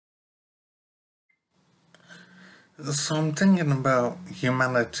So I'm thinking about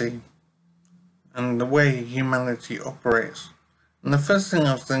humanity and the way humanity operates. And the first thing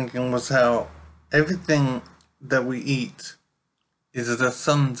I was thinking was how everything that we eat is the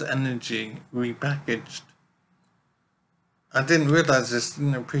sun's energy repackaged. I didn't realize this,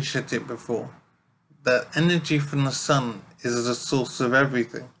 didn't appreciate it before. That energy from the sun is the source of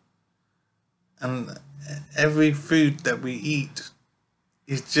everything. And every food that we eat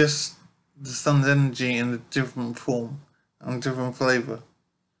is just the sun's energy in a different form and different flavor.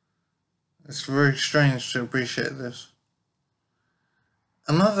 It's very strange to appreciate this.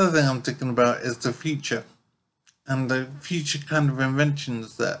 Another thing I'm thinking about is the future and the future kind of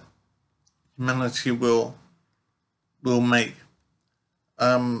inventions that humanity will make.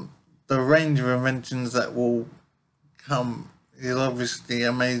 The range of inventions that will come is obviously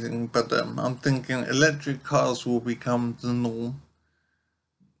amazing, but I'm thinking electric cars will become the norm.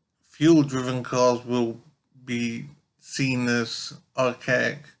 Fuel-driven cars will be seen as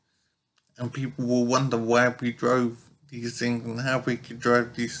archaic, and people will wonder why we drove these things and how we could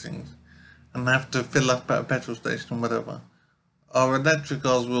drive these things and have to fill up at a petrol station or whatever. Our electric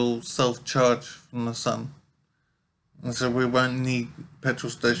cars will self-charge from the sun, and so we won't need petrol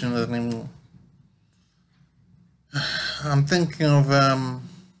stations anymore. I'm thinking of the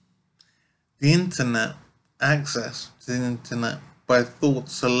internet, access to the internet by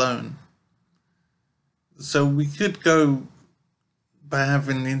thoughts alone. So we could go by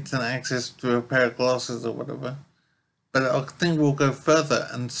having the internet access to a pair of glasses or whatever, but I think we'll go further,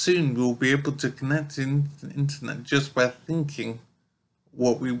 and soon we'll be able to connect to the internet just by thinking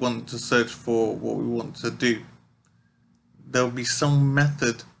what we want to search for, what we want to do. There'll be some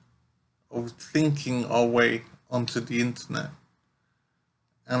method of thinking our way onto the internet.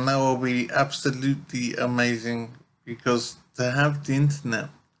 And that will be absolutely amazing, because to have the internet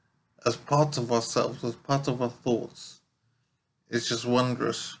as part of ourselves, as part of our thoughts, is just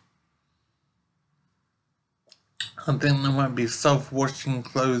wondrous. I think there might be self-washing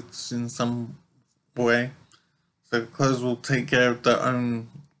clothes in some way, so clothes will take care of their own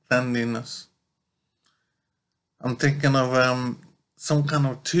cleanliness. I'm thinking of some kind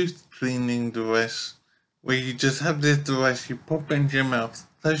of tooth cleaning device where you just have this device, you pop it into your mouth,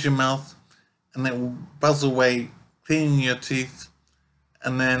 close your mouth, and it will buzz away, cleaning your teeth,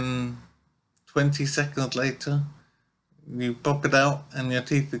 and then 20 seconds later, you pop it out and your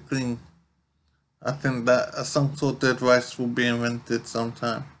teeth are clean. I think that some sort of device will be invented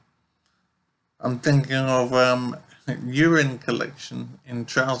sometime. I'm thinking of urine collection in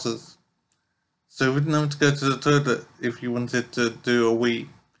trousers. So you wouldn't have to go to the toilet if you wanted to do a wee.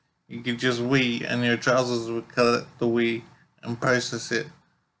 You could just wee and your trousers would collect the wee and process it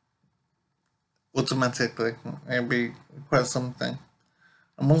automatically. It'd be quite something.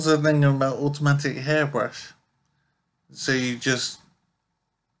 I'm also thinking about automatic hairbrush. So you just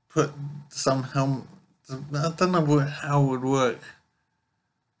put somehow, I don't know how it would work.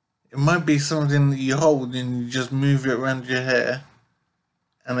 It might be something that you hold and you just move it around your hair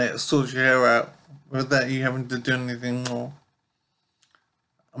and it sorts your hair out without you having to do anything more.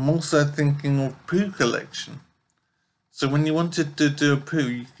 I'm also thinking of poo collection. So when you wanted to do a poo,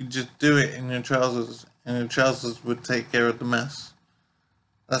 you could just do it in your trousers and your trousers would take care of the mess.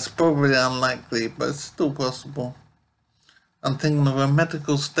 That's probably unlikely, but it's still possible. I'm thinking of a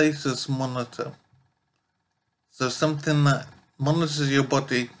medical status monitor. So something that monitors your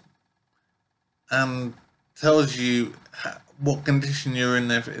body and tells you what condition you're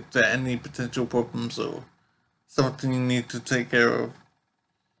in, if there are any potential problems or something you need to take care of.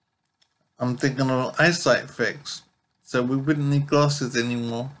 I'm thinking of eyesight fix. So we wouldn't need glasses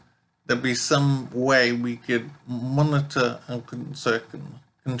anymore. There'd be some way we could monitor and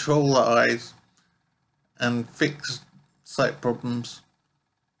control our eyes and fix sight problems,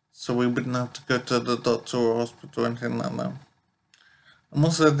 so we wouldn't have to go to the doctor or hospital or anything like that. I'm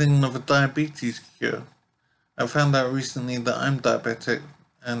also thinking of a diabetes cure. I found out recently that I'm diabetic,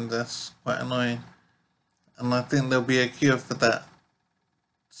 and that's quite annoying. And I think there'll be a cure for that.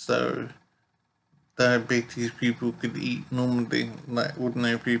 So diabetes people could eat normally like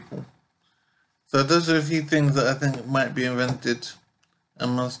ordinary people. So those are a few things that I think might be invented,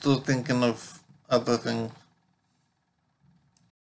 and I'm still thinking of other things.